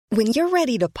When you're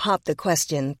ready to pop the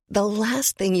question, the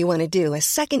last thing you want to do is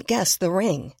second-guess the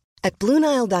ring. At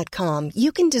BlueNile.com,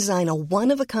 you can design a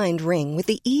one-of-a-kind ring with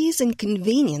the ease and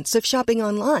convenience of shopping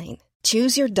online.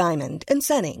 Choose your diamond and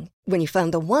setting. When you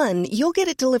find the one, you'll get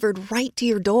it delivered right to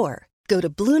your door. Go to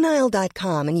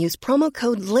BlueNile.com and use promo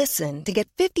code LISTEN to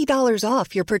get $50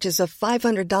 off your purchase of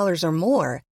 $500 or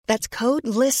more. That's code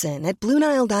LISTEN at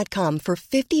BlueNile.com for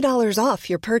 $50 off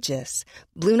your purchase.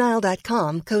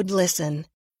 BlueNile.com, code LISTEN.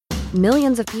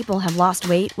 Millions of people have lost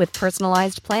weight with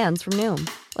personalized plans from Noom.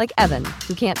 Like Evan,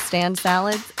 who can't stand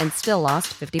salads and still lost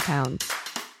 50 pounds.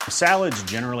 Salads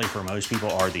generally for most people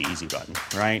are the easy button,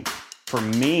 right? For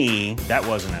me, that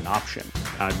wasn't an option.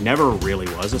 I never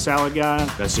really was a salad guy.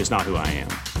 That's just not who I am.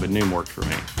 But Noom worked for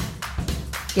me.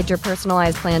 Get your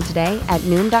personalized plan today at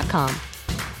Noom.com.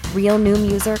 Real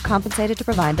Noom user compensated to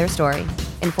provide their story.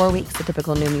 In 4 weeks, the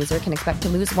typical Noom user can expect to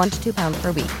lose 1 to 2 pounds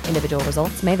per week. Individual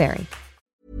results may vary.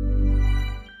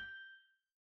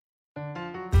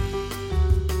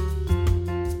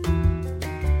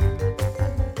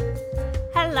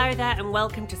 Hello there and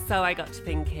welcome to So I Got to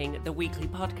Thinking, the weekly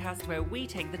podcast where we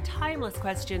take the timeless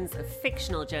questions of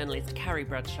fictional journalist Carrie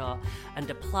Bradshaw and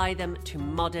apply them to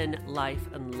modern life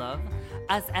and love.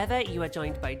 As ever, you are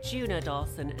joined by Juno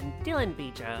Dawson and Dylan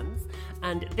B. Jones.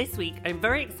 And this week, I'm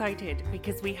very excited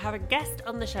because we have a guest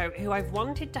on the show who I've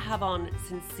wanted to have on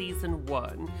since season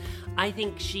 1. I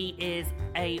think she is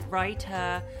a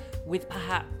writer with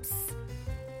perhaps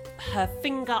her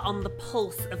finger on the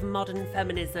pulse of modern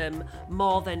feminism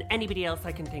more than anybody else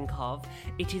I can think of.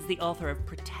 It is the author of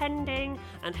Pretending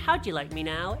and How Do You Like Me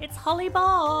Now? It's Holly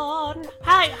Barn.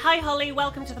 Hi Holly,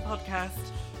 welcome to the podcast.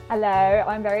 Hello,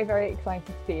 I'm very, very excited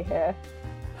to be here.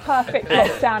 Perfect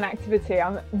lockdown activity.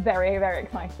 I'm very, very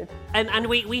excited. And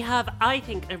we have, I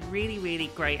think, a really,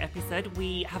 really great episode.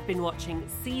 We have been watching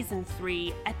season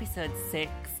 3, episode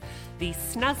 6, the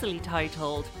snazzily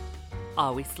titled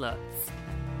Are We Sluts?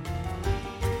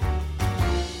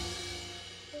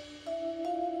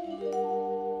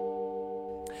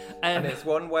 And it's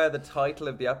one where the title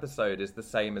of the episode is the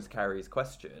same as Carrie's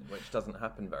question, which doesn't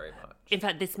happen very much. In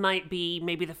fact, this might be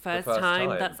maybe the first time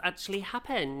that's actually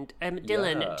happened.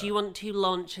 Dylan, do you want to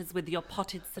launch us with your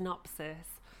potted synopsis?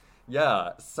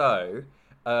 Yeah, so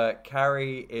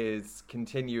Carrie is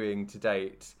continuing to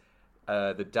date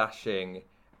the dashing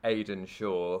Aidan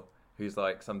Shaw, who's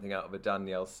like something out of a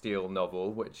Danielle Steele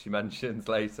novel, which she mentions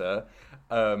later.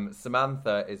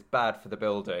 Samantha is bad for the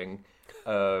building,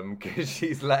 because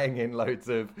she's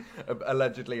allegedly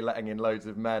letting in loads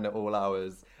of men at all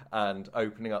hours and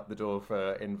opening up the door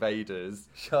for invaders.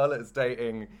 Charlotte's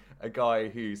dating a guy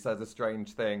who says a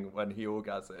strange thing when he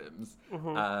orgasms,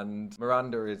 and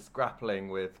Miranda is grappling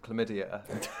with chlamydia.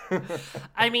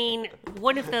 I mean,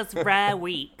 one of those rare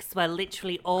weeks where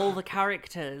literally all the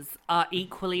characters are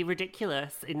equally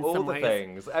ridiculous in some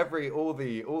ways. All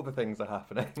the things are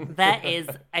happening. There is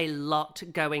a lot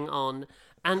going on.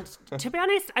 And to be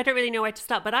honest, I don't really know where to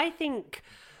start. But I think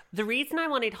the reason I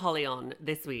wanted Holly on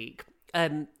this week,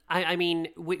 I mean,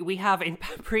 we have in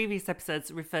previous episodes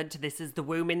referred to this as the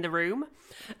womb in the room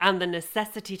and the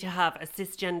necessity to have a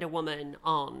cisgender woman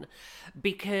on.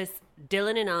 Because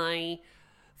Dylan and I,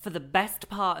 for the best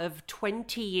part of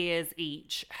 20 years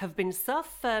each, have been so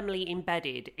firmly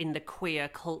embedded in the queer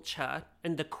culture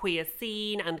and the queer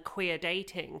scene and queer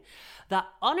dating that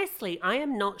honestly, I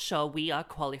am not sure we are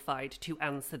qualified to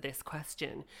answer this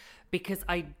question, because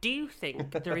I do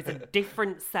think there is a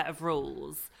different set of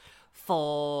rules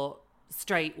for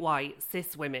straight, white,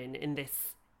 cis women in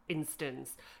this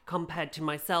instance compared to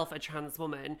myself, a trans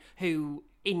woman who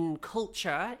in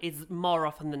culture is more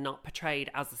often than not portrayed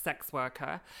as a sex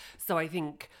worker. So I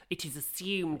think it is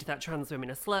assumed that trans women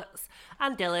are sluts,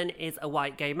 and Dylan is a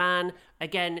white gay man.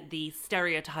 Again, the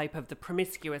stereotype of the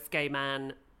promiscuous gay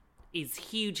man is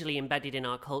hugely embedded in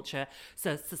our culture,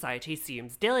 so society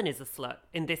assumes Dylan is a slut.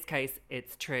 In this case,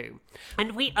 it's true.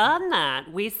 And we earn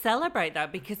that. We celebrate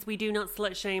that because we do not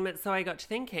slut shame it, so I got to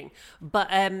thinking. But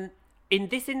in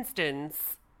this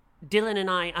instance, Dylan and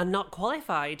I are not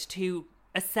qualified to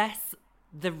assess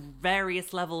the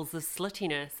various levels of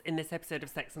sluttiness in this episode of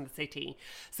Sex and the City.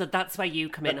 So that's where you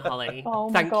come in, Holly. Oh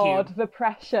my God, the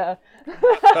pressure.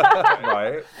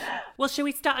 Right. Well, should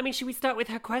we start? I mean, should we start with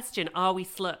her question? Are we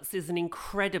sluts? Is an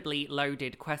incredibly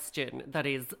loaded question that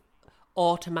is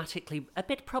automatically a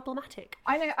bit problematic.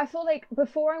 I know. I feel like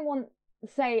before I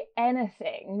say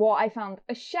anything, what I found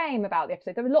a shame about the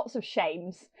episode, there were lots of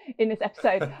shames in this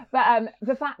episode, but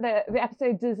the fact that the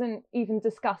episode doesn't even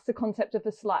discuss the concept of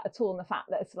a slut at all, and the fact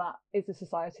that a slut is a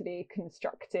societally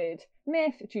constructed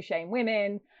myth to shame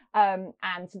women,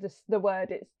 and just the word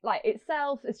it's like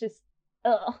itself is just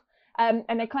ugh.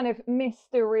 And they kind of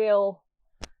missed a real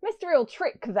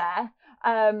trick there. What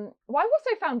I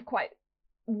also found quite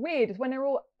weird is when they're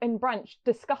all in brunch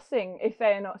discussing if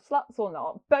they are not sluts or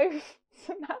not, both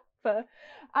Samantha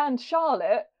and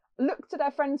Charlotte look to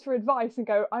their friends for advice and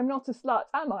go, "I'm not a slut,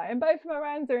 am I?" And both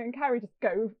Miranda and Carrie just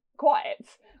go quiet.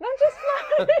 And I'm just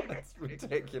like, that's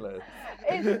ridiculous.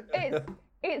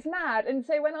 It's mad. And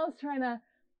so when I was trying to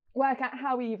work out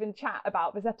how we even chat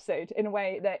about this episode in a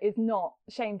way that is not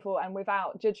shameful and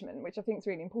without judgment, which I think is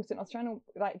really important, I was trying to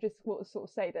like just sort of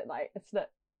say that like a slut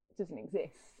doesn't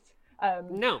exist.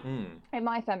 No. In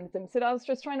my feminism. So I was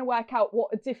just trying to work out what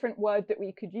a different word that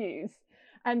we could use.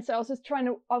 And so I was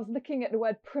looking at the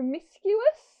word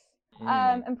promiscuous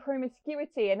and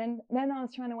promiscuity. And then I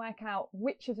was trying to work out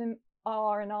which of them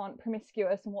are and aren't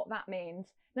promiscuous and what that means.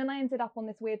 Then I ended up on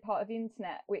this weird part of the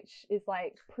internet, which is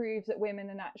like proves that women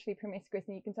are naturally promiscuous,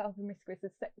 and you can tell promiscuous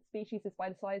as species is by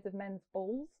the size of men's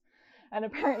balls. And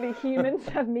apparently humans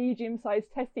have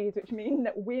medium-sized testes, which mean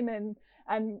that women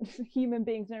and human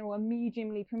beings in general are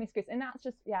mediumly promiscuous. And that's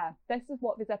just, this is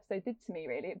what this episode did to me,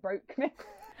 really. It broke me.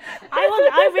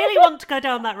 I really want to go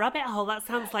down that rabbit hole. That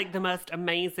sounds like the most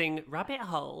amazing rabbit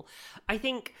hole. I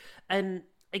think...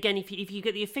 Again, if you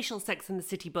get the official Sex and the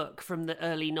City book from the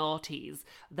early noughties,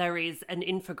 there is an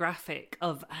infographic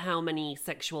of how many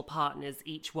sexual partners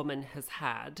each woman has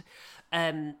had.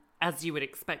 As you would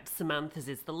expect, Samantha's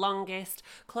is the longest,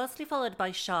 closely followed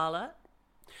by Charlotte,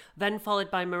 then followed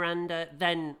by Miranda,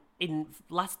 then in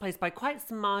last place by quite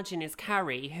some margin is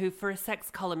Carrie, who for a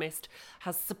sex columnist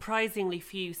has surprisingly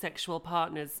few sexual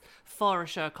partners for a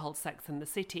show called Sex and the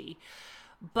City.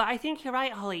 But I think you're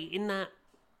right, Holly, in that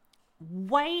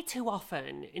way too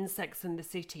often in Sex and the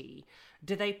City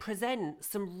do they present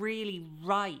some really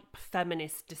ripe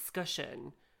feminist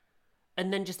discussion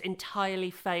and then just entirely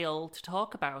fail to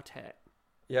talk about it.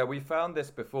 Yeah, we found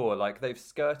this before. Like, they've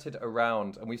skirted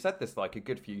around, and we've said this like a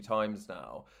good few times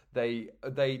now. They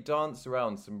dance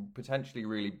around some potentially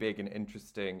really big and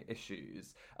interesting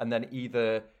issues and then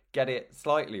either get it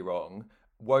slightly wrong,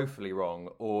 woefully wrong,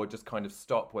 or just kind of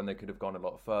stop when they could have gone a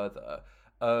lot further.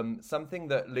 Something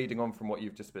that, leading on from what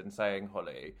you've just been saying,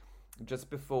 Holly,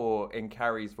 just before, in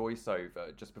Carrie's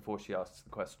voiceover, just before she asks the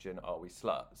question, "Are we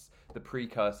sluts?" the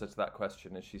precursor to that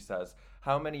question is she says,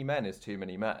 "How many men is too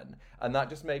many men?" And that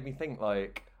just made me think,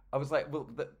 like, I was like, well,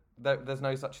 there's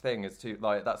no such thing as too,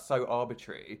 like, that's so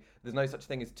arbitrary. There's no such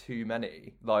thing as too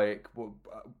many. Like, well,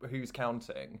 who's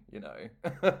counting, you know?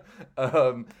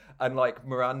 And, like,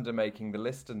 Miranda making the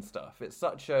list and stuff. It's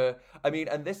such a, I mean,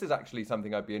 and this is actually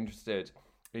something I'd be interested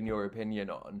in your opinion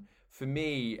on. For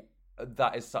me,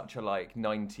 that is such a, like,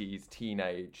 90s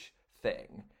teenage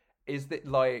thing. Is that,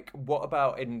 like, what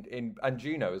about in and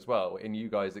Juno as well, in you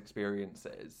guys'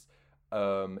 experiences?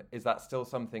 Is that still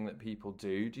something that people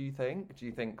do, do you think? Do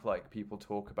you think, like, people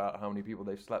talk about how many people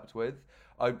they've slept with?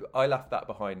 I left that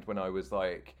behind when I was,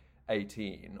 like,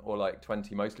 18 or, like,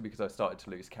 20, mostly because I started to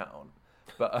lose count.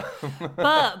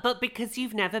 But because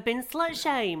you've never been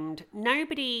slut-shamed.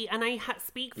 Nobody, and I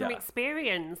speak from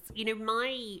experience. You know,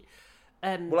 my...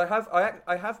 Well,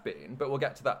 I have been, but we'll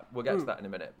get to that. We'll get to that in a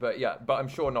minute. But yeah, but I'm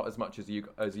sure not as much as you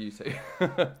two.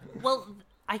 Well,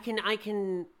 I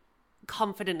can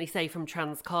confidently say from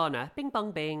Trans Corner, bing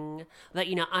bong bing, that,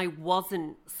 you know, I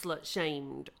wasn't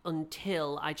slut-shamed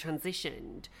until I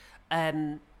transitioned.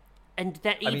 And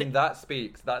that even, I mean, that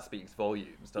speaks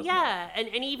volumes, doesn't it? Yeah,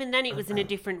 and even then it was in a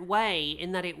different way,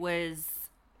 in that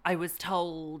I was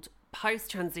told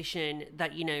post-transition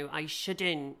that, you know, I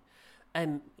shouldn't,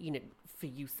 you know, for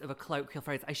use of a colloquial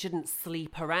phrase, I shouldn't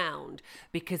sleep around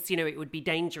because, you know, it would be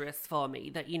dangerous for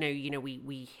me. That, you know,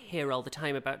 we hear all the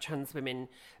time about trans women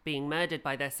being murdered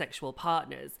by their sexual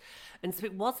partners. And so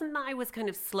it wasn't that I was kind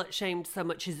of slut-shamed so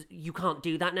much as you can't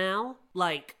do that now.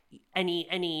 Like,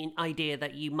 any idea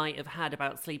that you might have had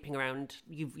about sleeping around,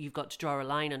 you've got to draw a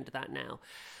line under that now.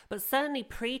 But certainly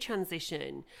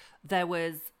pre-transition, there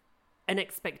was an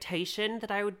expectation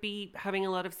that I would be having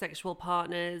a lot of sexual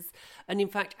partners. And in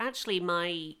fact, actually,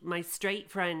 my straight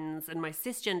friends and my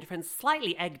cisgender friends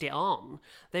slightly egged it on.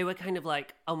 They were kind of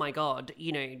like, oh my God,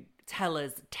 you know, tell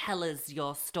us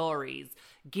your stories,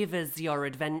 give us your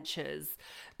adventures.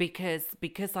 Because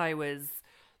I was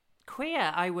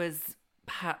queer, I was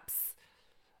perhaps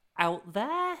out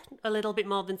there a little bit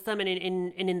more than some. And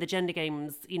in the Gender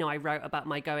Games, you know, I wrote about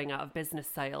my going out of business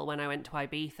sale when I went to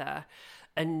Ibiza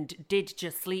and did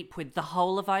just sleep with the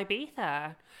whole of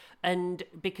Ibiza. And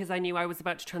because I knew I was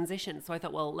about to transition, so I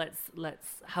thought, well, let's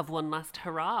have one last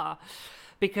hurrah,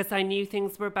 because I knew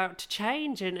things were about to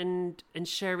change, and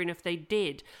sure enough, they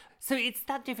did. So it's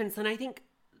that difference, and I think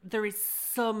there is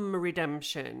some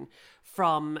redemption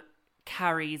from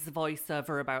Carrie's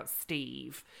voiceover about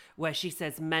Steve, where she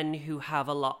says men who have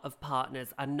a lot of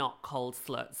partners are not called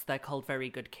sluts, they're called very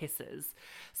good kissers.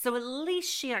 So at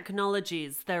least she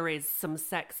acknowledges there is some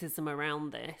sexism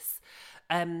around this.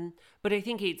 But I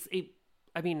think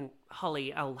I mean,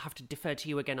 Holly, I'll have to defer to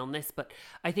you again on this, but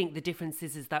I think the difference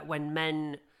is that when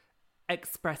men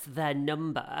express their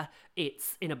number,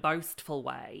 it's in a boastful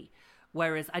way.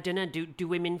 Whereas, I don't know, do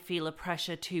women feel a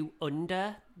pressure to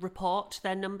under-report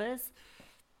their numbers?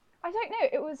 I don't know.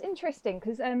 It was interesting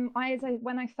because when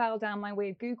I fell down my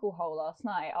weird Google hole last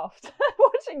night after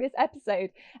watching this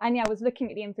episode, and I was looking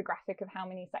at the infographic of how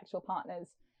many sexual partners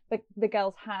the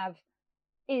girls have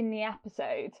in the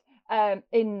episode,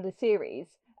 in the series.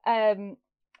 And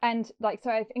like,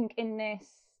 so I think in this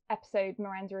episode,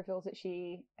 Miranda reveals that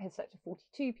she has searched for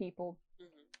 42 people.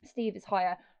 Mm-hmm. Steve is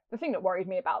higher. The thing that worried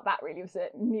me about that really was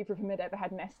that neither of them had ever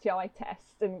had an STI test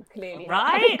and clearly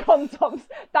had condoms.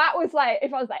 That was like,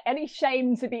 if I was like, any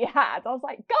shame to be had, I was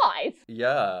like, guys.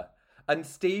 Yeah. And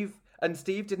Steve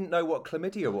didn't know what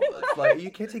chlamydia was. Like, are you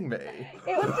kidding me?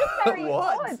 It was just very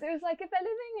odd. It was like, if they're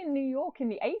living in New York in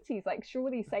the 80s, like,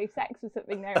 surely safe sex was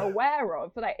something they're aware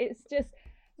of. But like, it's just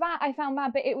that I found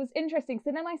bad. But it was interesting.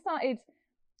 So then I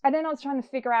was trying to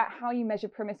figure out how you measure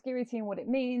promiscuity and what it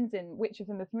means, and which of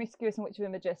them are promiscuous and which of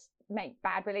them are just make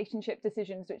bad relationship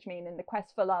decisions, which mean in the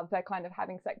quest for love, they're kind of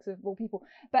having sex with all people.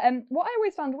 But what I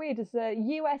always found weird is the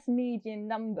US median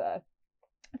number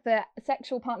for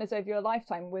sexual partners over your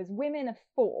lifetime was women of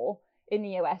 4 in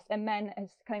the US and men as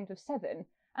claimed of 7.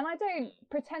 And I don't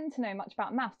pretend to know much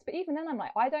about maths, but even then I'm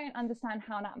like, I don't understand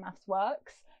how that maths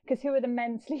works, because who are the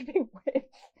men sleeping with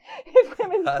if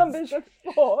women's numbers are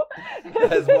 4?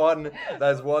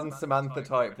 There's one Samantha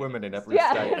type woman in every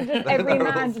state. Yeah, just every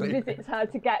man just visits her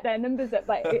to get their numbers up.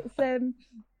 Like, it's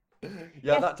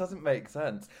Yeah, that doesn't make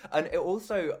sense. And it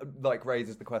also like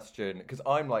raises the question, because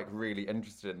I'm like really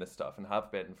interested in this stuff and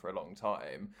have been for a long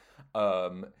time.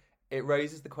 It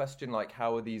raises the question, like,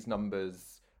 how are these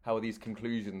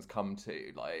conclusions come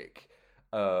to, like,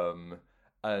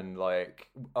 and like,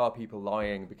 are people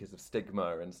lying because of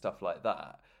stigma and stuff like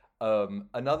that?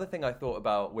 Another thing I thought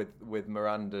about with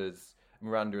Miranda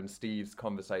and Steve's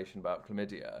conversation about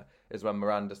chlamydia is when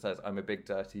Miranda says, "I'm a big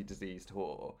dirty diseased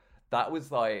whore." That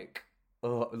was like,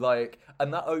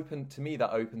 and that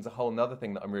opens a whole nother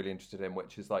thing that I'm really interested in,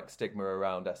 which is like stigma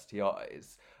around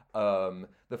STIs.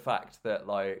 The fact that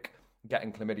like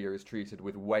getting chlamydia is treated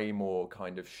with way more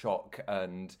kind of shock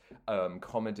and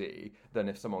comedy than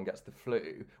if someone gets the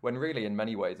flu, when really in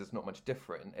many ways it's not much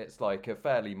different. It's like a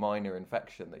fairly minor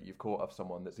infection that you've caught off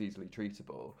someone that's easily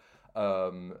treatable.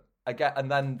 Again,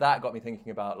 and then that got me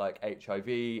thinking about like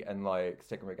HIV and like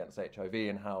stigma against HIV,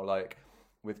 and how like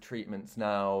with treatments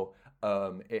now,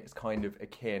 it's kind of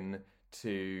akin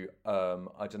to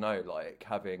I don't know, like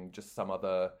having just some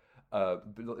other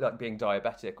like being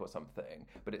diabetic or something,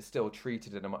 but it's still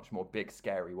treated in a much more big,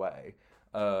 scary way.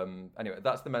 Anyway,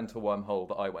 that's the mental wormhole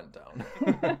that I went down.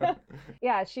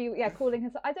 Calling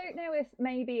herself. I don't know if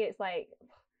maybe it's like,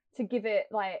 to give it,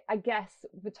 like, I guess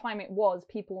the time it was,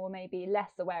 people were maybe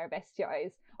less aware of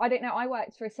STIs. I don't know. I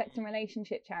worked for a sex and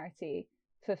relationship charity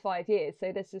for 5 years,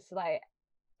 so this is like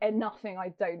nothing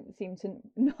I don't seem to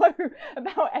know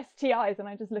about STIs, and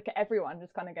I just look at everyone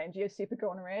just kind of going, do you have super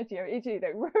gonorrhea? Do you have itchy?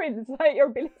 That ruins like your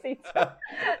ability to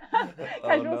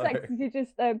casual sex, because you're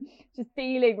just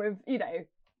dealing with, you know,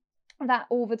 that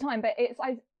all the time. But it's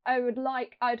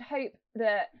I'd hope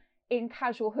that in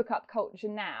casual hookup culture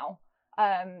now,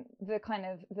 the kind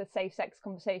of the safe sex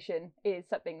conversation is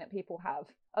something that people have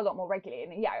a lot more regularly.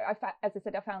 And yeah, as I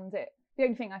said, I found it, the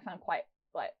only thing I found quite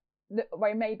like,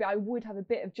 where maybe I would have a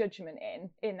bit of judgment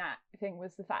in that thing,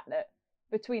 was the fact that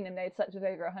between them they'd slept with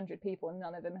over 100 people and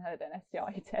none of them had an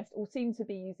STI test, or seemed to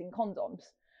be using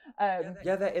condoms.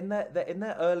 They're in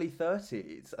their early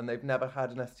 30s and they've never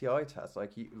had an STI test.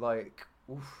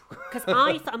 Because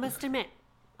I must admit,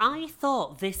 I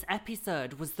thought this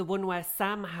episode was the one where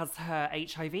Sam has her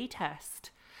HIV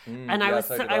test. And I was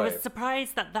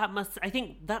surprised that I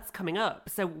think that's coming up.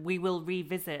 So we will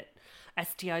revisit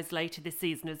STIs later this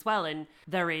season as well. And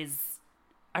there is,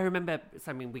 I remember,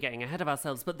 so I mean, we're getting ahead of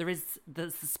ourselves, but there's the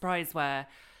surprise where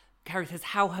Carrie says,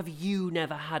 how have you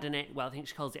never had I think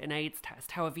she calls it an AIDS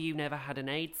test. How have you never had an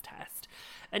AIDS test?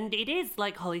 And it is,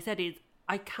 like Holly said,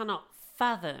 I cannot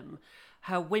fathom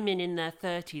how women in their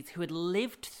 30s who had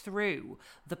lived through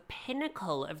the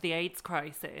pinnacle of the AIDS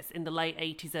crisis in the late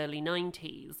 80s, early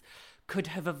 90s could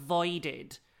have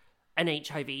avoided an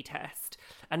HIV test.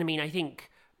 And I mean, I think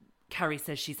Carrie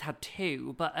says she's had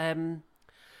 2, but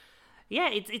Yeah,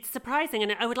 it's surprising.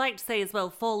 And I would like to say as well,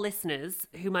 for listeners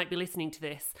who might be listening to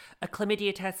this, a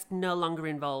chlamydia test no longer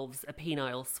involves a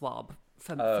penile swab.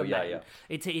 For men. Yeah.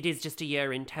 It is just a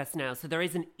urine test now, so there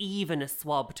isn't even a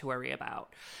swab to worry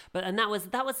about. And that was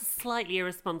a slightly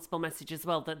irresponsible message as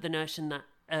well, that the notion that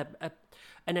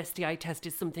an STI test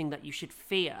is something that you should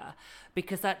fear,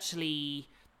 because actually,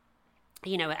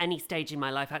 you know, at any stage in my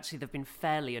life, actually, they've been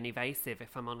fairly unevasive,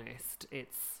 if I'm honest.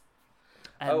 It's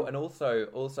and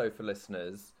also for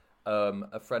listeners,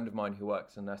 a friend of mine who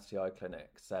works in an STI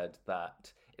clinic said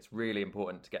that it's really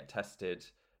important to get tested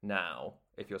now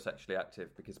if you're sexually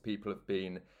active, because people have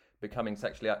been becoming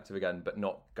sexually active again but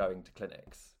not going to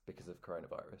clinics because of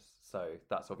coronavirus. So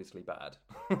that's obviously bad.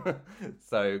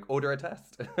 So order a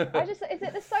test. Is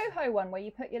it the Soho one where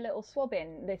you put your little swab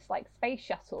in this like space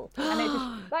shuttle, and it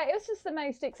was just the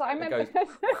most exciting. I remember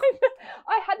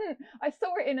I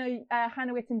saw it in a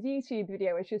Hannah Witton's YouTube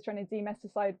video where she was trying to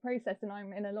demystify the process, and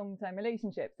I'm in a long-term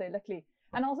relationship, so luckily.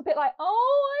 And I was a bit like, I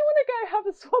want to go have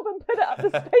a swab and put it up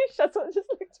the space shuttle. It just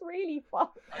looks really fun.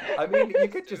 I mean, you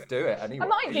could just do it anyway. I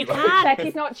might do check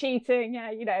he's not cheating.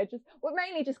 Yeah, you know,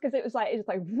 mainly just because it was like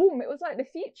boom, it was like the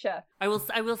future. I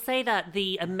will say that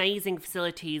the amazing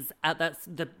facilities at that's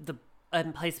the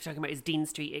place we're talking about is Dean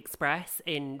Street Express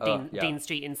in Dean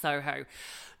Street in Soho.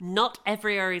 Not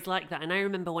every area is like that. And I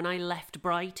remember when I left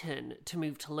Brighton to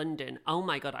move to London, oh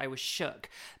my God, I was shook.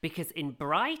 Because in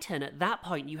Brighton, at that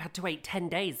point, you had to wait 10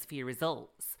 days for your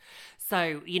results.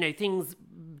 So, you know, things,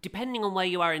 depending on where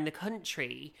you are in the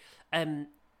country,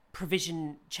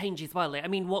 provision changes wildly. I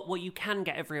mean, what you can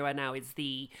get everywhere now is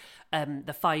the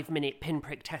 5-minute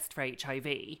pinprick test for HIV,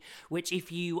 which,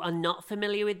 if you are not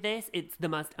familiar with this, it's the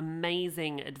most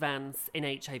amazing advance in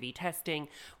HIV testing,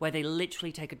 where they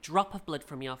literally take a drop of blood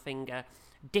from your finger,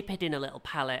 dip it in a little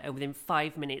pellet, and within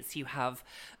 5 minutes you have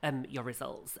your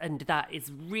results. And that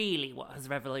is really what has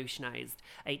revolutionised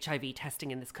HIV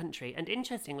testing in this country. And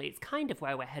interestingly, it's kind of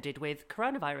where we're headed with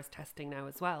coronavirus testing now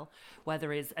as well, where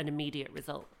there is an immediate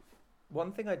result.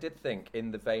 One thing I did think,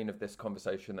 in the vein of this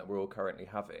conversation that we're all currently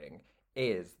having,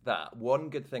 is that one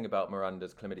good thing about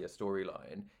Miranda's chlamydia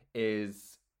storyline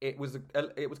is it was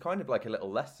kind of like a little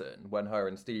lesson when her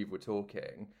and Steve were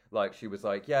talking. Like, she was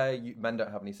like, men don't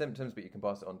have any symptoms, but you can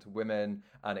pass it on to women,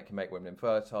 and it can make women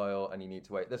infertile, and you need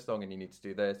to wait this long, and you need to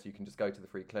do this. You can just go to the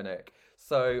free clinic.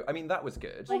 So, I mean, that was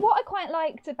good. Well, what I quite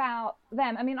liked about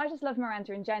them, I mean, I just love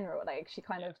Miranda in general. Like, she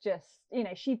kind of just, you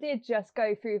know, she did just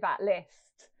go through that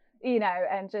list, you know,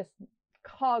 and just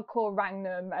hardcore rang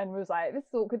them and was like, this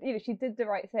is all good. You know, she did the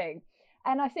right thing.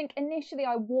 And I think initially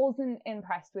I wasn't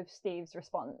impressed with Steve's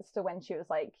response to when she was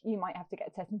like, you might have to get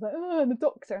a test. And I was like, oh, and the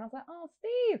doctor. And I was like, oh,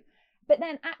 Steve. But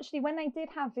then actually when they did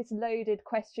have this loaded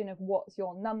question of what's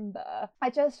your number,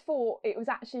 I just thought it was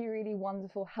actually a really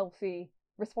wonderful, healthy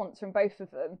response from both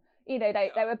of them. You know,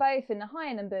 they were both in the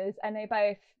higher numbers, and they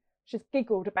both just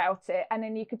giggled about it. And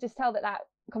then you could just tell that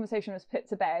conversation was put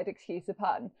to bed, excuse the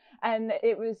pun, and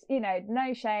it was, you know,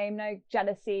 no shame, no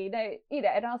jealousy, no, you know.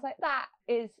 And I was like, that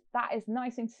is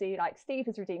nice thing to see. Like, Steve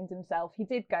has redeemed himself. He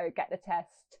did go get the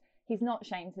test. He's not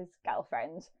shamed his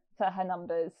girlfriend for her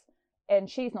numbers, and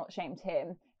she's not shamed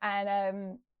him.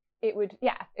 And it would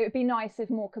be nice if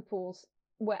more couples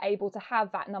were able to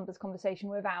have that numbers conversation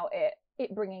without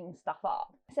it bringing stuff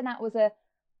up. So that was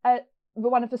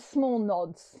one of the small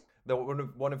nods.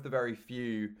 One of the very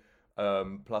few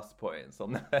plus points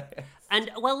on that.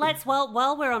 And well,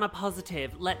 while we're on a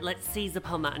positive, let's seize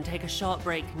upon that and take a short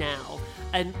break now.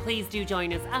 And please do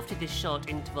join us after this short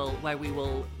interval where we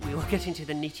will get into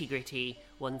the nitty-gritty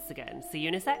once again. See you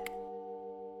in a sec.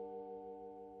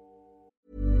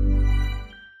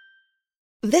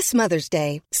 This Mother's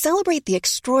Day, celebrate the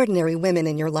extraordinary women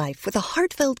in your life with a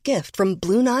heartfelt gift from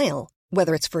Blue Nile.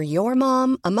 Whether it's for your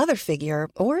mom, a mother figure,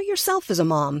 or yourself as a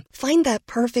mom, find that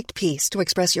perfect piece to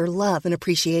express your love and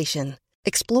appreciation.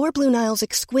 Explore Blue Nile's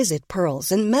exquisite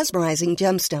pearls and mesmerizing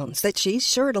gemstones that she's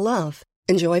sure to love.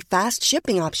 Enjoy fast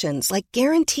shipping options like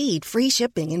guaranteed free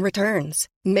shipping and returns.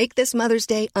 Make this Mother's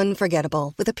Day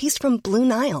unforgettable with a piece from Blue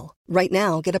Nile. Right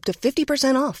now, get up to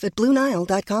 50% off at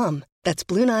BlueNile.com. That's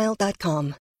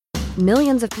BlueNile.com.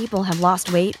 Millions of people have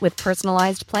lost weight with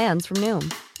personalized plans from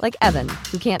Noom. Like Evan,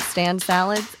 who can't stand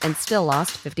salads and still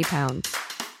lost 50 pounds.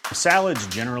 Salads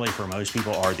generally for most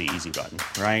people are the easy button,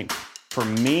 right? For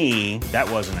me, that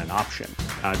wasn't an option.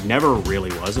 I never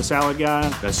really was a salad guy.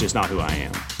 That's just not who I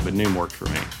am. But Noom worked for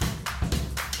me.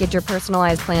 Get your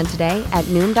personalized plan today at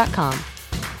Noom.com.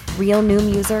 Real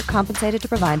Noom user compensated to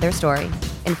provide their story.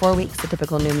 In 4 weeks, the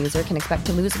typical Noom user can expect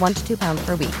to lose 1 to 2 pounds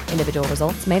per week. Individual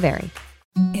results may vary.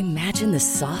 Imagine the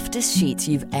softest sheets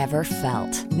you've ever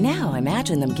felt. Now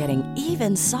imagine them getting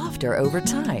even softer over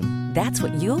time. That's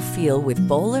what you'll feel with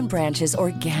Bowl and Branch's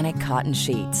organic cotton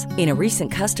sheets. In a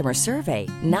recent customer survey,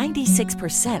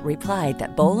 96% replied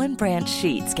that Bowl and Branch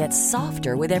sheets get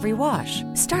softer with every wash.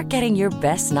 Start getting your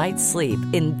best night's sleep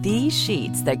in these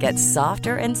sheets that get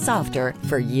softer and softer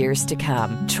for years to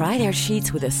come. Try their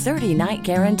sheets with a 30-night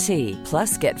guarantee.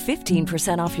 Plus, get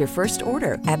 15% off your first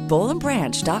order at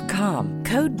bowlandbranch.com.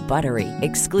 Code BUTTERY.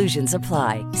 Exclusions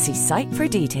apply. See site for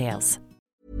details.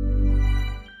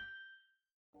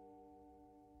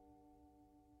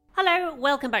 Hello,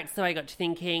 welcome back to So I Got to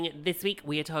Thinking. This week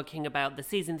we are talking about the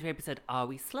season 3 episode Are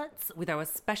We Sluts? With our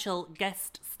special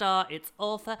guest star, it's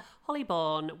author Holly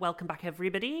Bourne. Welcome back,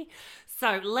 everybody.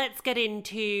 So let's get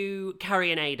into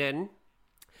Carrie and Aidan.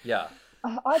 Yeah.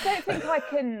 I don't think I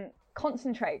can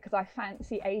concentrate because I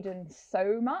fancy Aidan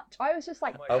so much. I was just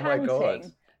like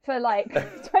panting for like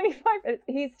 25 minutes.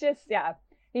 He's just,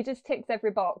 he just ticks every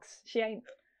box. She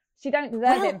don't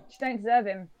deserve him. She don't deserve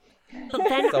him. But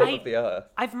then of the earth.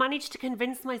 I've managed to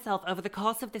convince myself over the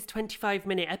course of this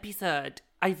 25-minute episode,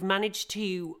 I've managed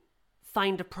to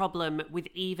find a problem with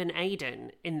even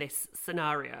Aidan in this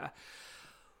scenario.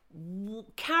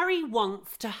 Carrie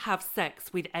wants to have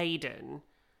sex with Aidan,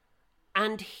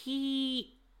 and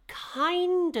he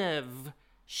kind of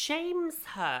shames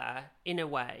her in a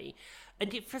way.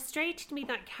 And it frustrated me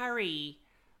that Carrie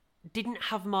didn't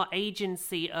have more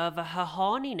agency over her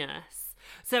horniness.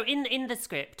 So in the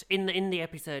script, in the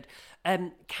episode,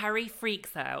 Carrie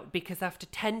freaks out because after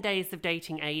 10 days of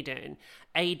dating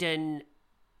Aidan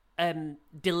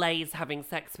delays having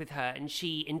sex with her, and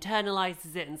she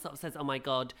internalizes it and sort of says, oh my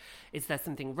God, is there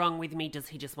something wrong with me? Does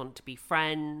he just want to be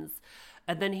friends?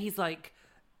 And then he's like,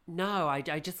 no, I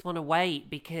just want to wait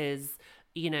because,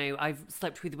 you know, I've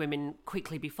slept with women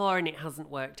quickly before and it hasn't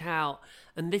worked out.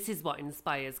 And this is what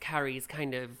inspires Carrie's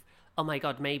kind of, oh my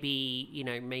God,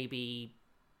 maybe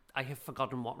I have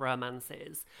forgotten what romance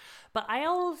is. But I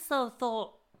also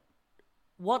thought,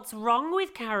 what's wrong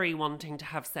with Carrie wanting to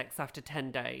have sex after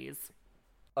 10 days?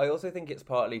 I also think it's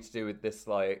partly to do with this,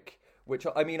 like, which,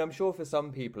 I mean, I'm sure for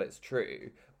some people it's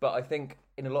true, but I think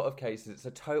in a lot of cases it's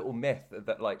a total myth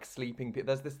that like, sleeping...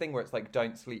 There's this thing where it's like,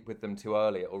 don't sleep with them too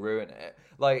early, it'll ruin it.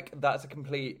 Like, that's a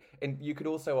complete... And you could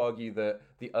also argue that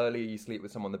the earlier you sleep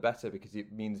with someone, the better, because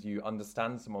it means you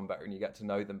understand someone better and you get to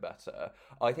know them better.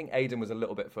 I think Aidan was a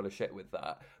little bit full of shit with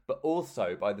that. But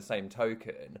also, by the same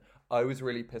token, I was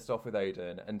really pissed off with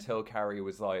Aidan until Carrie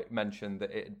was like, mentioned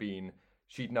that it had been...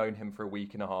 She'd known him for a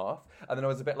week and a half. And then I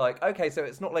was a bit like, okay, so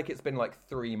it's not like it's been like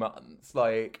 3 months.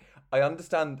 Like, I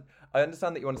understand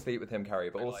that you want to sleep with him, Carrie,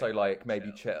 but also like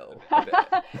maybe chill a bit.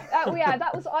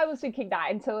 I was thinking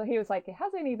that until he was like, it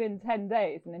has only been 10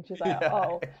 days. And then she was like,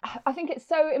 oh. I think it's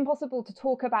so impossible to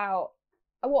talk about.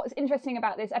 What's interesting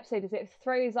about this episode is it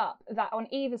throws up that on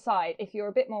either side, if you're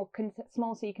a bit more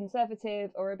small c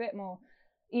conservative or a bit more,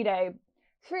 you know,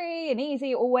 free and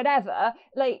easy or whatever,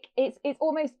 like it's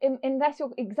almost, unless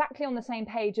you're exactly on the same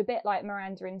page, a bit like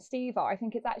Miranda and Steve are, I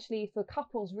think it's actually for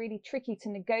couples really tricky to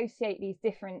negotiate these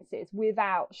differences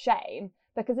without shame,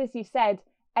 because as you said,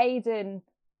 Aidan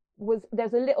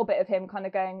there's a little bit of him kind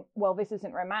of going, well, this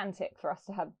isn't romantic for us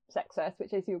to have sex first,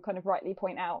 which, as you kind of rightly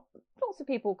point out, lots of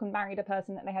people can marry the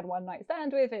person that they had one night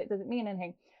stand with, it doesn't mean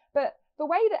anything. But the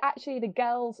way that actually the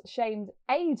girls shamed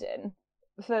Aidan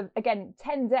for, again,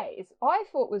 10 days, I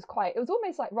thought it was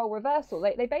almost like role reversal.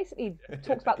 They basically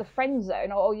talked about the friend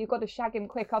zone, or you've got to shag him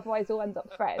quick, otherwise you'll end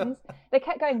up friends. They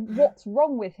kept going, what's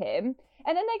wrong with him?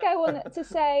 And then they go on to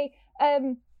say,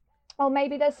 oh,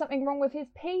 maybe there's something wrong with his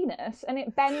penis and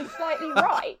it bends slightly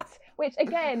right. Which,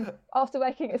 again, after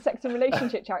working at sex and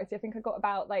relationship charity, I think I got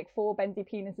about like 4 bendy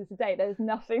penises a day. There's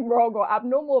nothing wrong or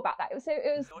abnormal about that. So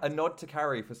it was a nod to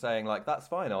Carrie for saying like, that's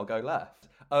fine, I'll go left.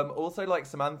 Also, like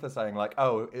Samantha saying like,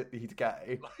 oh, he's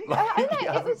gay. Like, I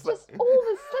know, it was just all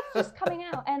this stuff just coming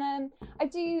out. And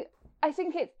I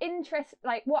think it's interesting,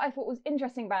 like what I thought was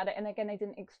interesting about it, and again, they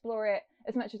didn't explore it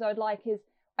as much as I would like, is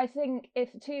I think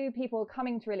if 2 people are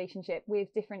coming to a relationship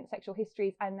with different sexual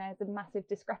histories and there's a massive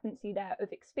discrepancy there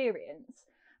of experience,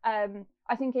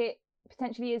 I think it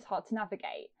potentially is hard to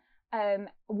navigate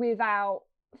without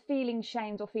feeling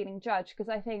shamed or feeling judged, because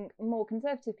I think more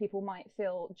conservative people might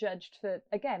feel judged for,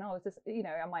 again, oh, is this, you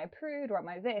know, am I a prude or am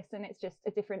I this? And it's just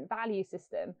a different value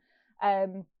system.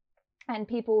 And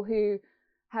people who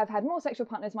have had more sexual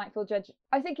partners might feel judged.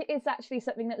 I think it is actually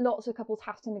something that lots of couples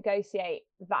have to negotiate,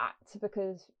 that,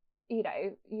 because, you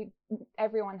know,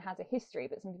 everyone has a history,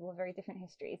 but some people have very different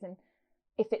histories. And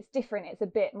if it's different, it's a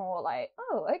bit more like,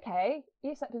 oh, okay,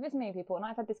 you slept with this many people and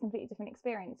I've had this completely different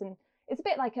experience. And it's a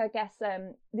bit like, I guess,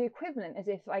 the equivalent as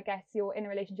if, I guess, you're in a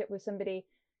relationship with somebody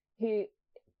who,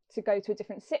 to go to a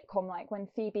different sitcom, like when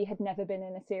Phoebe had never been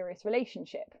in a serious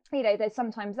relationship. You know, there's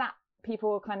sometimes that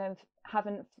people kind of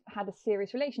haven't had a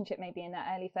serious relationship maybe in their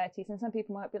early 30s, and some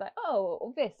people might be like,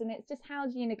 oh, this, and it's just how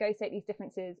do you negotiate these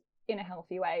differences in a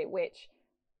healthy way, which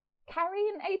Carrie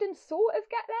and Aidan sort of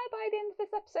get there by the end of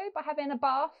this episode by having a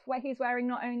bath where he's wearing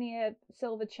not only a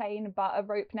silver chain but a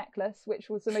rope necklace, which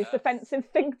was the most offensive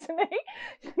thing to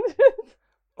me.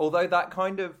 Although that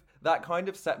kind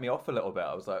of set me off a little bit.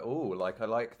 I was like, oh, like I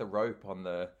like the rope on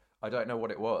the, I don't know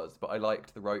what it was, but I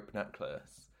liked the rope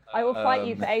necklace. I will fight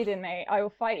you for Aidan, mate. I will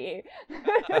fight you.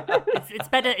 It's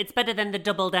better. It's better than the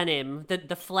double denim.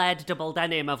 The flared double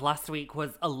denim of last week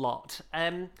was a lot.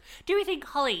 Do we think,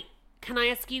 Holly? Can I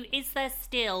ask you? Is there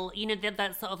still, you know,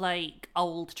 that sort of like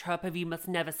old trope of you must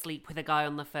never sleep with a guy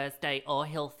on the first date, or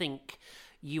he'll think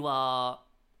you are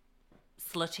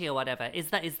slutty or whatever?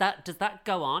 Does that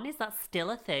go on? Is that still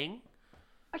a thing?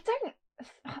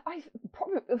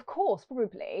 Of course,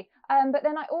 probably. But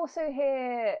then I also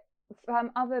hear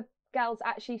other girls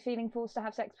actually feeling forced to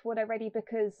have sex before they're ready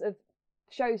because of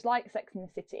shows like Sex and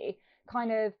the City,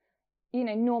 kind of, you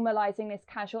know, normalizing this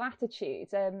casual attitude.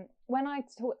 When I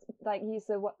talk, go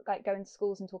into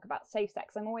schools and talk about safe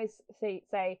sex, I'm always say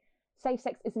safe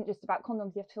sex isn't just about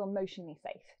condoms. You have to feel emotionally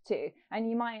safe too. And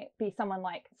you might be someone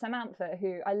like Samantha,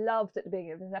 who I loved at the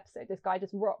beginning of this episode. This guy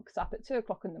just rocks up at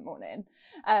 2:00 in the morning,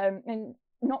 and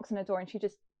knocks on her door, and she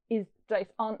just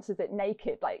answers it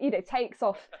naked, like, you know, takes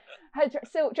off her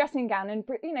silk dressing gown, and,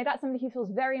 you know, that's somebody who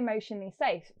feels very emotionally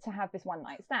safe to have this one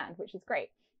night stand, which is great.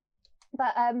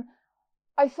 But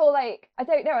I feel like, I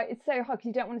don't know, it's so hard because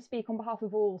you don't want to speak on behalf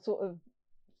of all sort of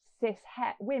cis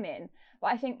het women, but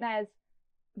I think there's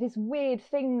this weird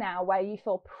thing now where you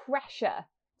feel pressure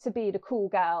to be the cool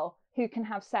girl who can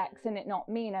have sex and it not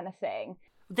mean anything.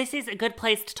 This is a good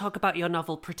place to talk about your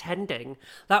novel, Pretending.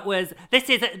 This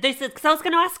is because I was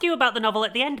going to ask you about the novel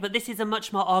at the end, but this is a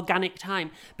much more organic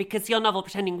time because your novel,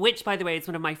 Pretending, which, by the way, is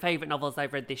one of my favourite novels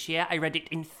I've read this year. I read it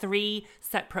in 3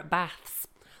 separate baths.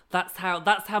 That's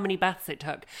how many baths it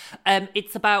took.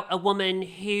 It's about a woman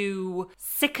who,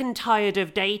 sick and tired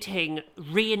of dating,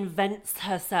 reinvents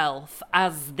herself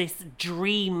as this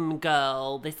dream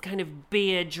girl, this kind of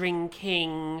beer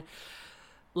drinking,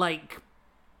 like,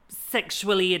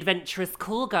 sexually adventurous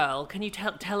cool girl. Can you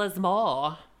tell us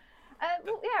more?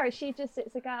 Well, yeah,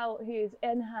 it's a girl who's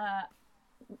in her,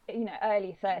 you know,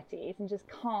 early 30s and just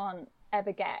can't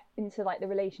ever get into like the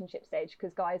relationship stage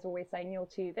because guys are always saying you're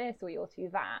too this or you're too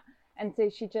that, and so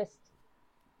she just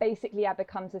basically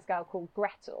becomes this girl called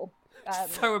Gretel.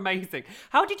 So amazing.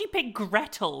 How did you pick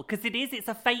Gretel? Because it's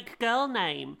a fake girl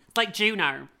name. It's like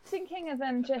Juno. Thinking of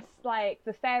them just like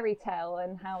the fairy tale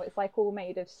and how it's like all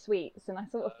made of sweets, and I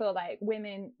sort of feel like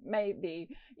women maybe,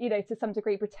 you know, to some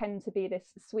degree pretend to be this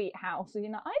sweet house, and, you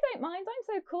know, I don't mind,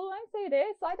 I'm so cool, I'm so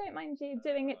this, I don't mind you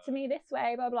doing it to me this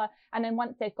way, blah blah. And then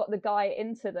once they've got the guy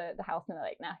into the house and they're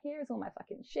like, now here's all my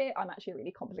fucking shit, I'm actually a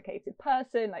really complicated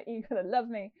person, like, you gotta love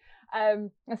me.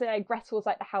 And so yeah, Gretel's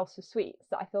like the house of sweets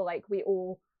that I feel like we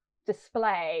all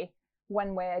display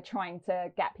when we're trying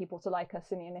to get people to like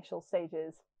us in the initial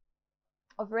stages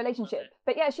of a relationship.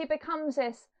 But yeah, she becomes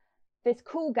this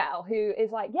cool girl who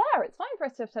is like, yeah, it's fine for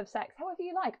us to have sex however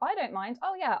you like, I don't mind,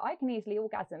 oh yeah, I can easily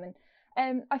orgasm.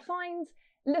 And I find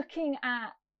looking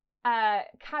at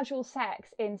casual sex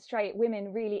in straight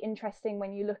women really interesting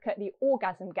when you look at the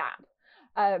orgasm gap.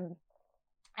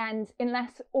 And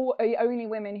unless only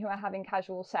women who are having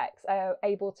casual sex are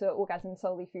able to orgasm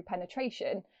solely through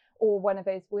penetration, or one of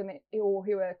those women or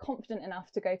who are confident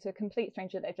enough to go to a complete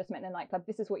stranger that they've just met in a nightclub,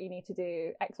 this is what you need to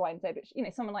do, X, Y, and Z, which, you know,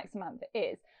 someone like Samantha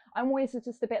is. I'm always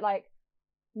just a bit like,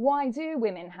 why do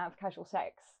women have casual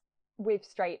sex with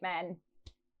straight men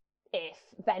if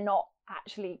they're not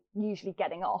actually usually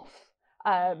getting off?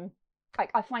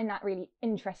 Like, I find that really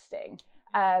interesting.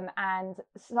 And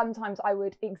sometimes I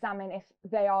would examine if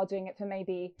they are doing it for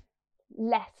maybe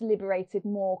less liberated,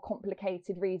 more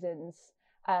complicated reasons,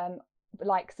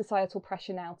 like societal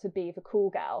pressure now to be the cool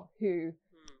girl who,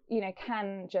 you know,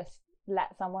 can just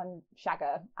let someone shag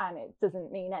her and it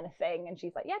doesn't mean anything. And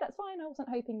she's like, yeah, that's fine. I wasn't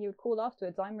hoping you would call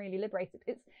afterwards. I'm really liberated.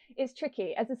 It's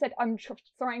tricky. As I said, I'm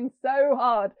trying so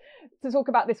hard to talk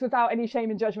about this without any shame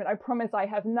and judgment. I promise I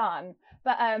have none.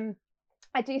 But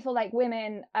I do feel like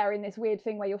women are in this weird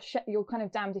thing where you're kind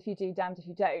of damned if you do, damned if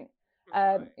you don't.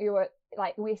 You're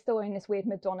like, we're still in this weird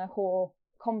Madonna whore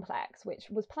complex, which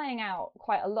was playing out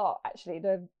quite a lot, actually.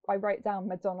 I wrote down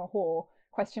Madonna whore, ?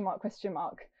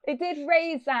 It did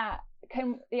raise that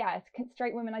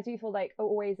straight women, I do feel like, are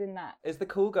always in that. Is the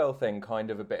cool girl thing kind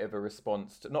of a bit of a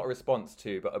response to, not a response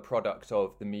to, but a product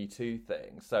of the Me Too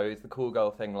thing? So is the cool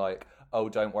girl thing like, oh,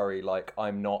 don't worry, like,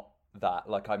 I'm not that,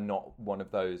 like, I'm not one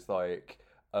of those, like,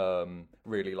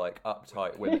 really, like,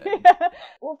 uptight women?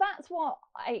 Well, that's what,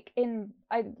 like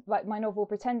my novel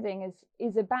Pretending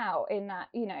is about, in that,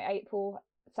 you know, April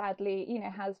sadly, you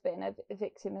know, has been a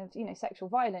victim of, you know, sexual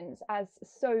violence, as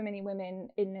so many women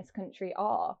in this country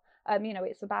are. You know,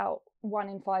 it's about 1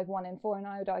 in 5, 1 in 4, and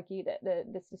I would argue that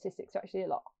the statistics are actually a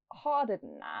lot harder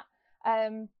than that.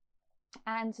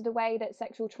 And the way that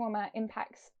sexual trauma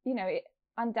impacts, you know, it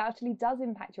undoubtedly does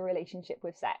impact your relationship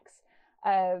with sex.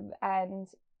 And,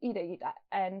 you know,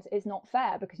 and it's not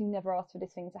fair because you never asked for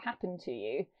this thing to happen to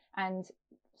you. And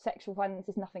sexual violence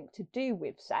is nothing to do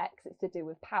with sex, it's to do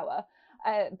with power.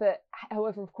 But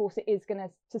however, of course, it is going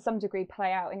to some degree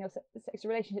play out in your sexual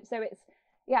relationship. So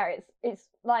it's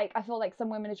like, I feel like some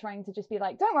women are trying to just be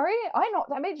like, don't worry, I'm not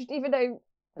damaged, even though,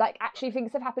 like, actually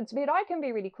things have happened to me and I can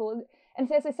be really cool. And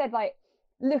so, as I said, like,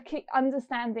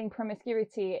 understanding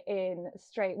promiscuity in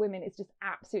straight women is just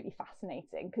absolutely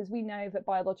fascinating, because we know that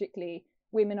biologically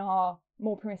women are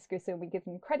more promiscuous than we give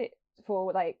them credit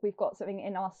for. Like, we've got something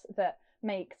in us that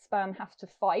makes sperm have to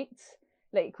fight.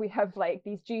 Like, we have, like,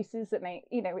 these juices that make,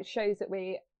 you know, which shows that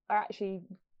we are actually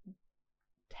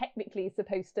technically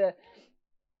supposed to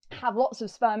have lots of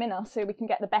sperm in us so we can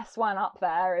get the best one up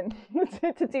there and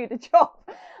to do the job.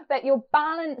 But you're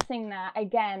balancing that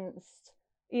against,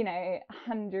 you know,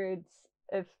 hundreds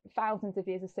of thousands of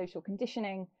years of social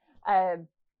conditioning, and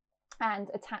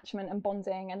attachment and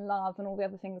bonding and love and all the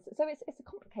other things. So it's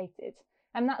complicated.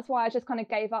 And that's why I just kind of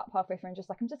gave up halfway through and just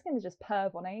like, I'm just going to just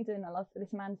perv on Aidan. I love that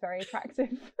this man's very attractive.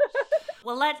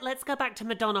 Well, let's go back to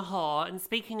Madonna Whore. And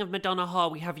speaking of Madonna Whore,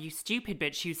 we have You Stupid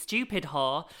Bitch, You Stupid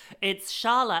Whore. It's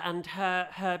Charlotte and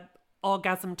her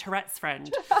orgasm Tourette's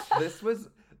friend. This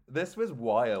was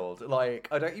wild. Like,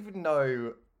 I don't even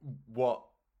know what...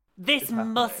 This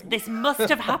must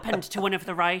have happened to one of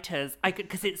the writers,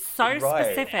 because it's so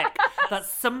specific that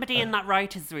somebody in that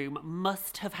writer's room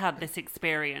must have had this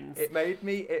experience. It made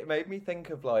me think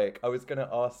of, like, I was going to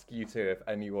ask you two if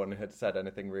anyone had said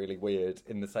anything really weird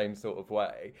in the same sort of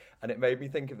way, and it made me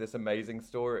think of this amazing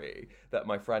story that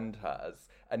my friend has,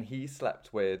 and he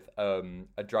slept with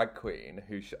a drag queen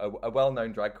a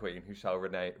well-known drag queen who shall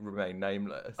remain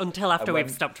nameless until after we've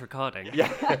stopped recording.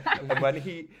 Yeah, and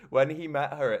when he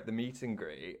met her at the meet and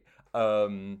greet,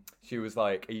 she was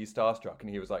like, "Are you starstruck?" And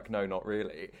he was like, "No, not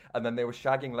really." And then they were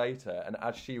shagging later, and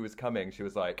as she was coming, she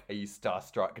was like, "Are you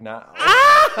starstruck now?"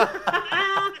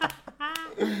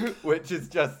 Which is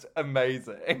just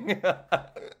amazing.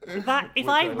 If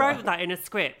I wrote that in a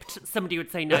script, somebody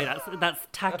would say, "No, that's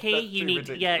tacky.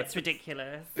 It's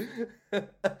ridiculous."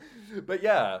 But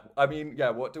yeah, I mean, yeah.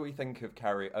 What do we think of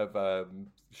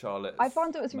Charlotte? I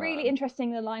found it was really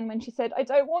interesting, the line when she said, "I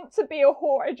don't want to be a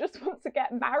whore, I just want to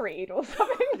get married," or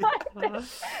something like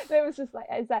this. It was just like,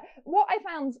 what I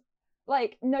found,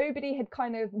 like, nobody had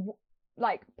kind of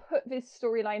like put this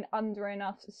storyline under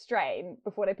enough strain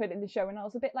before they put it in the show, and I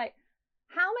was a bit like,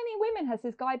 how many women has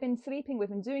this guy been sleeping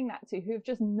with and doing that to who have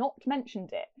just not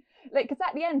mentioned it? Like, because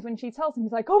at the end when she tells him,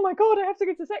 he's like, "Oh my god, I have to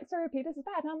go to sex therapy, this is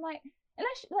bad," and I'm like,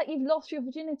 unless, like, you've lost your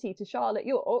virginity to Charlotte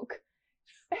York,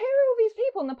 who are all these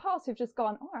people in the past who've just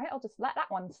gone, "All right, I'll just let that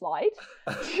one slide"?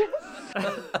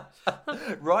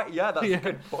 Right, yeah, that's a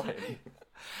good point.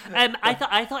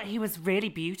 I thought he was really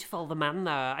beautiful, the man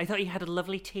there. I thought he had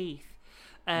lovely teeth.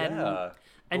 Yeah,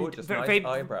 gorgeous, and nice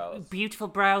eyebrows. Beautiful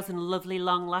brows and lovely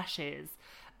long lashes.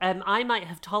 I might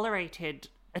have tolerated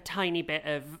a tiny bit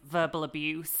of verbal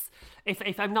abuse.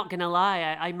 If I'm not going to lie,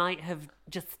 I might have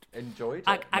just enjoyed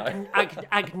it.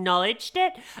 Acknowledged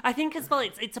it. I think as well,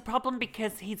 it's a problem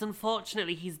because he's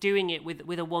doing it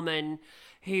with a woman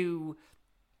who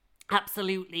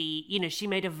absolutely, you know, she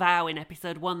made a vow in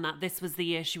episode 1 that this was the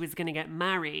year she was going to get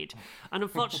married. And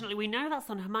unfortunately, we know that's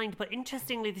on her mind. But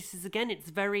interestingly, this is, again, it's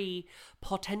very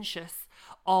portentous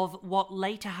of what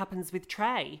later happens with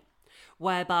Trey,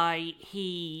 whereby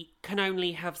he can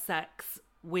only have sex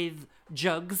with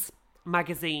Jugs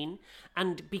magazine,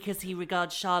 and because he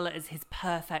regards Charlotte as his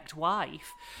perfect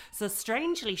wife. So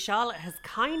strangely, Charlotte has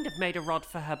kind of made a rod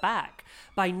for her back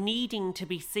by needing to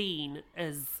be seen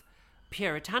as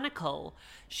puritanical.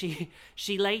 She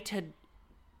later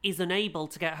is unable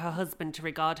to get her husband to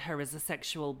regard her as a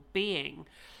sexual being,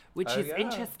 which is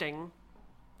interesting.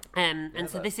 And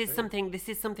so this is something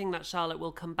that Charlotte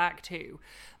will come back to.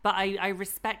 But I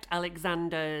respect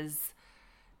Alexander's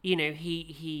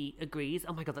he agrees.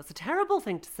 Oh my God, that's a terrible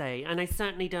thing to say. And I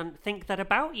certainly don't think that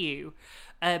about you.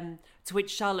 To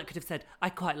which Charlotte could have said, I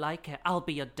quite like it. I'll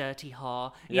be your dirty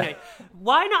whore. You know,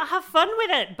 why not have fun with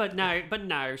it? But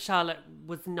no, Charlotte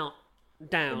was not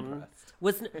down.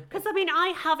 Because, I mean,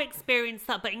 I have experienced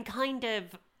that, but in kind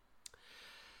of,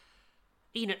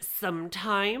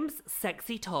 sometimes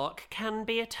sexy talk can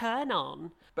be a turn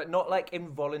on. But not like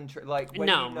involuntary, like when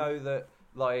you know that,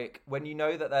 like when you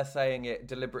know that they're saying it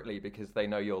deliberately because they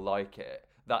know you'll like it,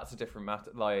 that's a different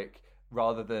matter. Like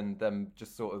rather than them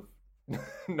just sort of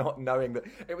not knowing that.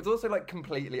 It was also like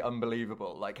completely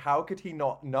unbelievable. Like how could he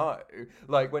not know?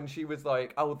 Like when she was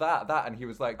like, oh that, and he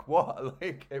was like, what?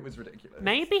 Like it was ridiculous.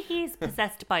 Maybe he's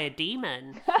possessed by a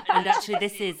demon. And actually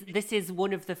this is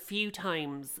one of the few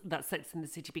times that Sex and the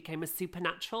City became a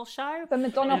supernatural show. The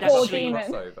Madonna whore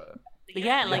demon.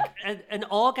 Yeah, like an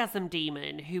orgasm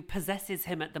demon who possesses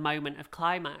him at the moment of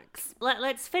climax.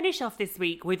 Let's finish off this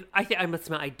week with, I must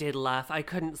admit, I did laugh. I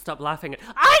couldn't stop laughing.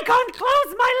 I can't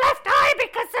close my left eye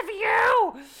because of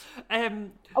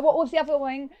you! What was the other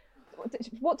one?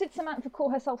 What did Samantha call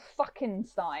herself?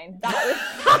 Fuckenstein. That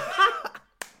was...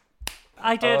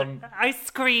 I did.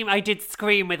 I did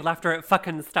scream with laughter at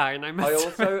Fuckenstein. I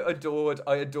also adored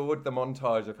the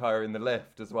montage of her in the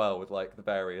lift as well with like the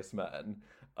various men.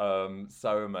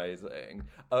 So amazing.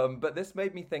 But this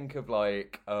made me think of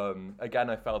like, again,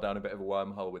 I fell down a bit of a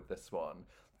wormhole with this one.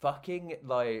 Fucking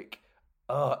like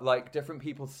different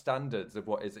people's standards of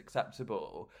what is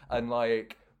acceptable. And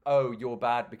like, oh, you're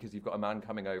bad because you've got a man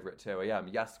coming over at 2 a.m.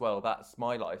 Yes, well, that's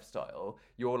my lifestyle.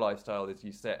 Your lifestyle is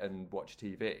you sit and watch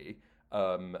TV,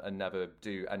 and never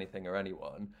do anything or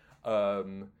anyone.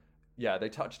 Yeah, they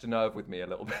touched a nerve with me a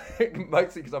little bit,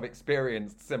 mostly because I've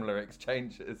experienced similar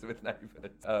exchanges with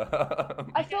neighbours.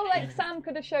 I feel like Sam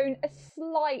could have shown a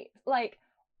slight, like,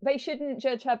 they shouldn't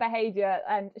judge her behaviour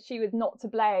and she was not to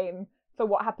blame for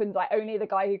what happened. Like, only the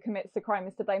guy who commits the crime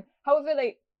is to blame. However,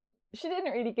 like, she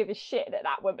didn't really give a shit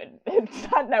that woman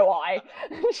had no eye.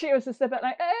 She was just a bit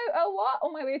like, oh, what?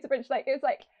 On my way to Bridge. Like, it was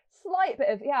like, slight bit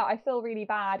of, I feel really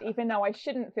bad, even though I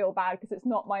shouldn't feel bad because it's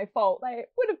not my fault. Like, it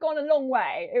would have gone a long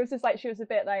way. It was just like she was a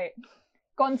bit like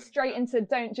gone straight into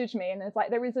don't judge me, and it's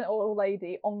like there is an old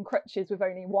lady on crutches with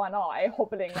only one eye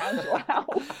hobbling around your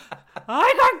house.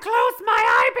 I can't close my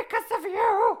eye because of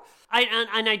you.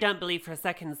 I don't believe for a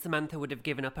second Samantha would have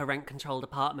given up a rent-controlled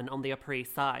apartment on the Upper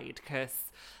East Side, because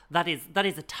that is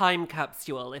a time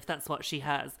capsule if that's what she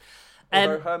has.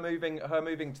 Although her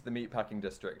moving to the meatpacking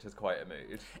district is quite a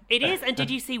mood. It is, and did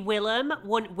you see Willem?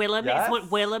 Willem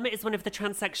is one of the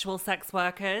transsexual sex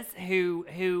workers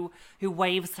who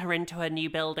waves her into her new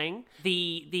building.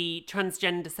 The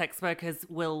transgender sex workers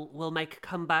will make a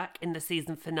comeback in the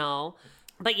season finale.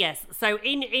 But yes, so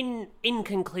in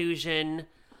conclusion,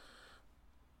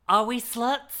 are we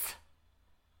sluts?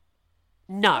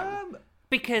 No,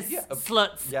 because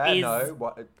sluts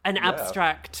is an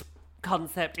abstract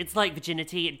concept. It's like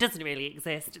virginity. It doesn't really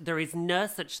exist. There is no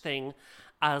such thing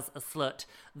as a slut.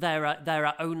 There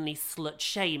are only slut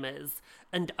shamers,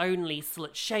 and only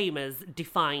slut shamers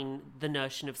define the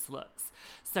notion of sluts.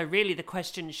 So really the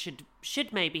question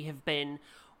should maybe have been,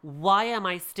 why am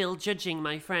I still judging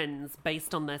my friends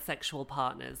based on their sexual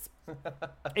partners?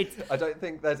 I don't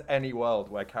think there's any world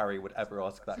where Carrie would ever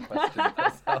ask that question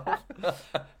herself.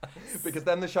 Because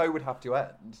then the show would have to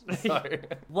end. So.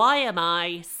 Why am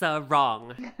I so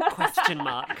wrong? Question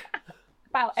mark.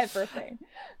 About everything.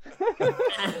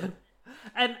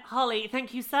 Holly,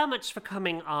 thank you so much for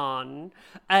coming on.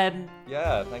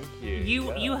 Yeah, thank you.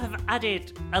 You have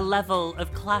added a level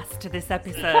of class to this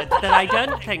episode that I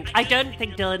don't think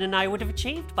Dylan and I would have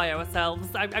achieved by ourselves.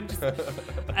 I'm just.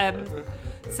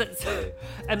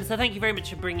 So thank you very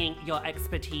much for bringing your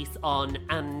expertise on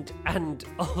and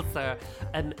also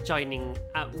joining.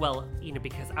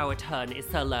 Because our turn is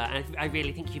so low, and I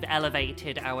really think you've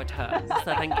elevated our turn.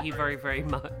 So thank you very, very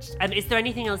much. Is there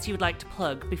anything else you would like to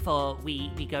plug before we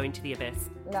go into the abyss?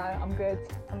 No, I'm good.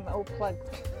 I'm all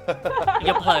plugged.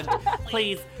 You're plugged.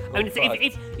 Please.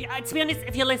 To be honest,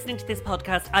 if you're listening to this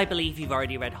podcast, I believe you've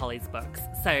already read Holly's books.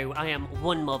 So I am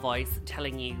one more voice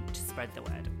telling you to spread the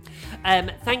word.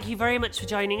 Thank you very much for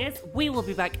joining us. We will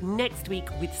be back next week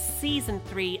with Season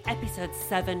 3, Episode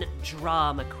 7,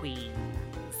 Drama Queens.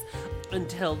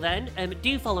 Until then,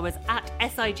 do follow us at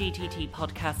SIGTT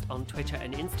Podcast on Twitter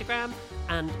and Instagram,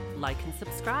 and like and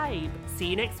subscribe. See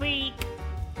you next week.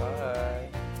 Bye.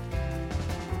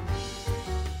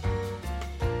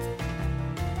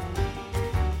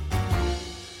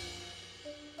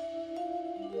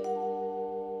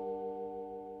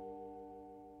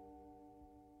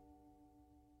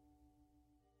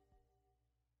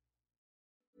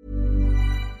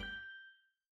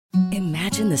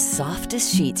 Imagine the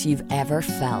softest sheets you've ever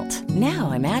felt.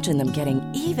 Now imagine them getting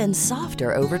even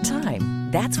softer over time.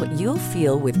 That's what you'll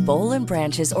feel with Boll &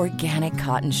 Branch's organic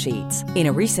cotton sheets. In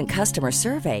a recent customer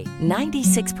survey,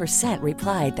 96%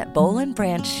 replied that Boll &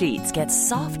 Branch sheets get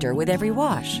softer with every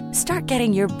wash. Start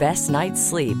getting your best night's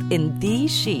sleep in these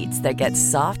sheets that get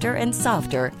softer and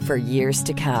softer for years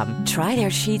to come. Try their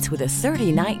sheets with a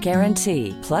 30-night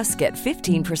guarantee. Plus, get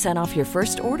 15% off your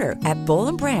first order at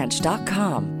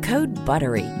bollandbranch.com. Code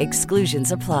BUTTERY.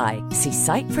 Exclusions apply. See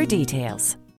site for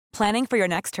details. Planning for your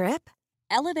next trip?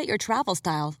 Elevate your travel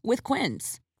style with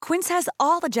Quince. Quince has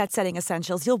all the jet-setting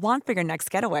essentials you'll want for your next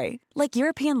getaway, like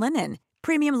European linen,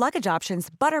 premium luggage options,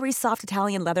 buttery soft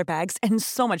Italian leather bags, and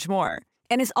so much more.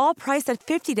 And is all priced at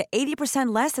 50 to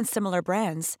 80% less than similar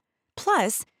brands.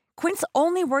 Plus, Quince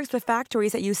only works with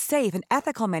factories that use safe and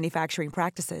ethical manufacturing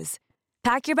practices.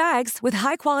 Pack your bags with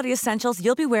high-quality essentials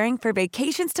you'll be wearing for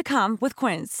vacations to come with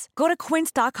Quince. Go to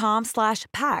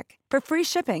quince.com/pack for free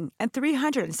shipping and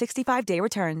 365-day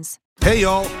returns. Hey,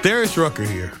 y'all, Darius Rucker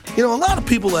here. You know, a lot of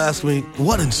people ask me,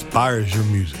 what inspires your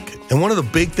music? And one of the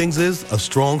big things is a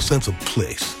strong sense of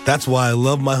place. That's why I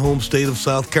love my home state of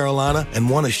South Carolina and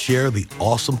want to share the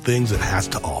awesome things it has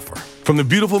to offer. From the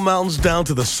beautiful mountains down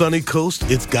to the sunny coast,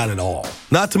 it's got it all.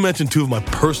 Not to mention two of my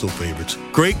personal favorites,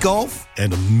 great golf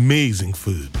and amazing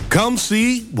food. Come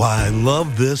see why I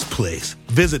love this place.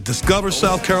 Visit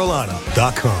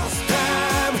discoversouthcarolina.com.